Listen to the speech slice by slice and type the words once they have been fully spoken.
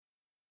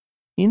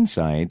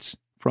Insights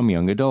from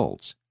Young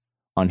Adults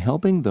on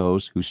helping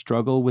those who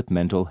struggle with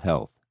mental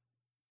health.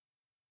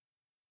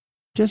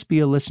 Just be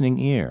a listening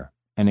ear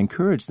and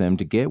encourage them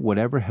to get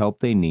whatever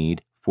help they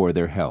need for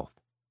their health.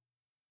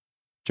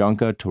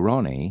 Jonka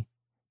Torone,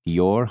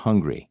 You're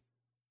Hungry.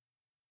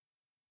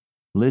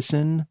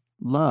 Listen,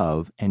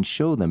 love, and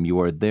show them you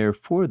are there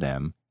for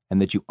them and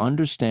that you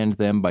understand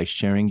them by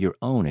sharing your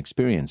own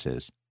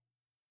experiences.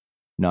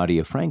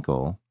 Nadia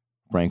Frankel,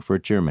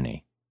 Frankfurt,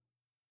 Germany.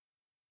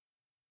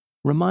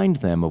 Remind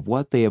them of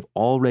what they have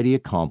already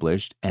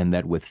accomplished and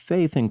that with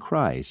faith in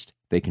Christ,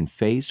 they can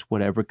face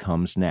whatever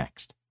comes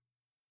next.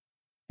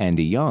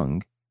 Andy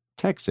Young,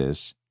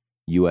 Texas,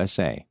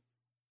 USA.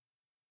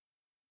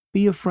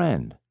 Be a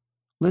friend.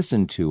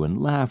 Listen to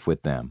and laugh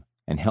with them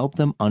and help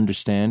them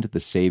understand the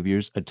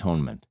Savior's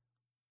atonement.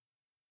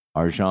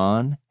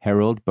 Arjan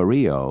Harold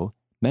Barrio,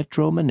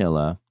 Metro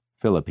Manila,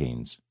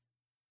 Philippines.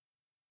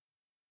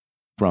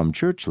 From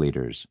Church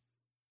Leaders.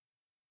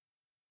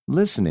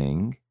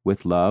 Listening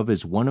with love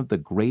is one of the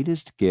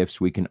greatest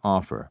gifts we can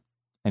offer,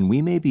 and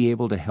we may be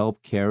able to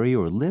help carry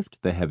or lift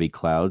the heavy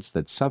clouds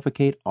that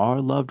suffocate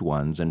our loved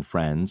ones and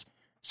friends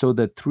so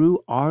that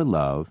through our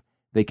love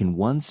they can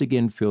once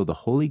again feel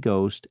the Holy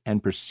Ghost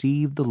and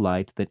perceive the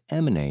light that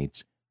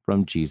emanates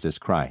from Jesus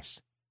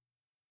Christ.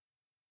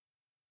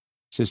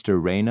 Sister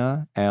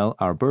Reina L.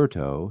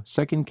 Alberto,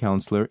 Second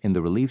Counselor in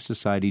the Relief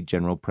Society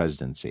General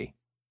Presidency.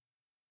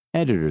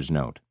 Editor's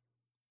Note: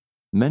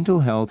 Mental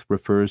health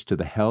refers to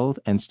the health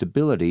and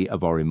stability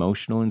of our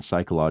emotional and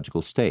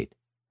psychological state,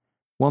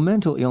 while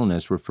mental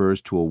illness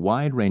refers to a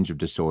wide range of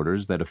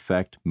disorders that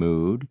affect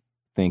mood,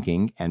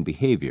 thinking, and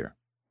behavior.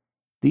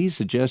 These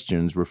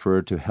suggestions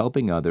refer to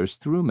helping others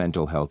through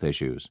mental health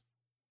issues.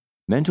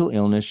 Mental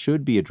illness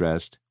should be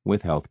addressed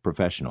with health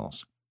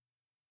professionals.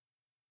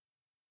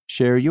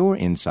 Share your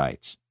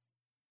insights.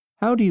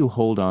 How do you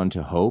hold on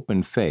to hope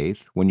and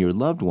faith when your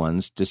loved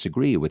ones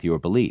disagree with your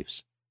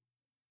beliefs?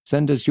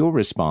 Send us your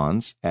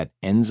response at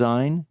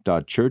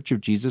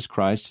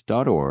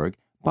ensign.churchofjesuschrist.org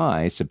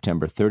by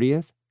September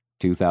 30th,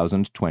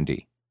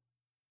 2020.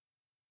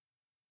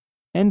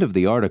 End of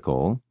the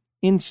article,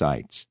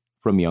 Insights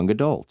from Young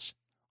Adults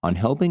on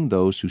helping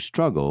those who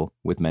struggle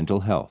with mental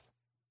health.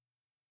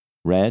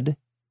 Read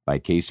by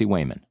Casey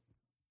Wayman.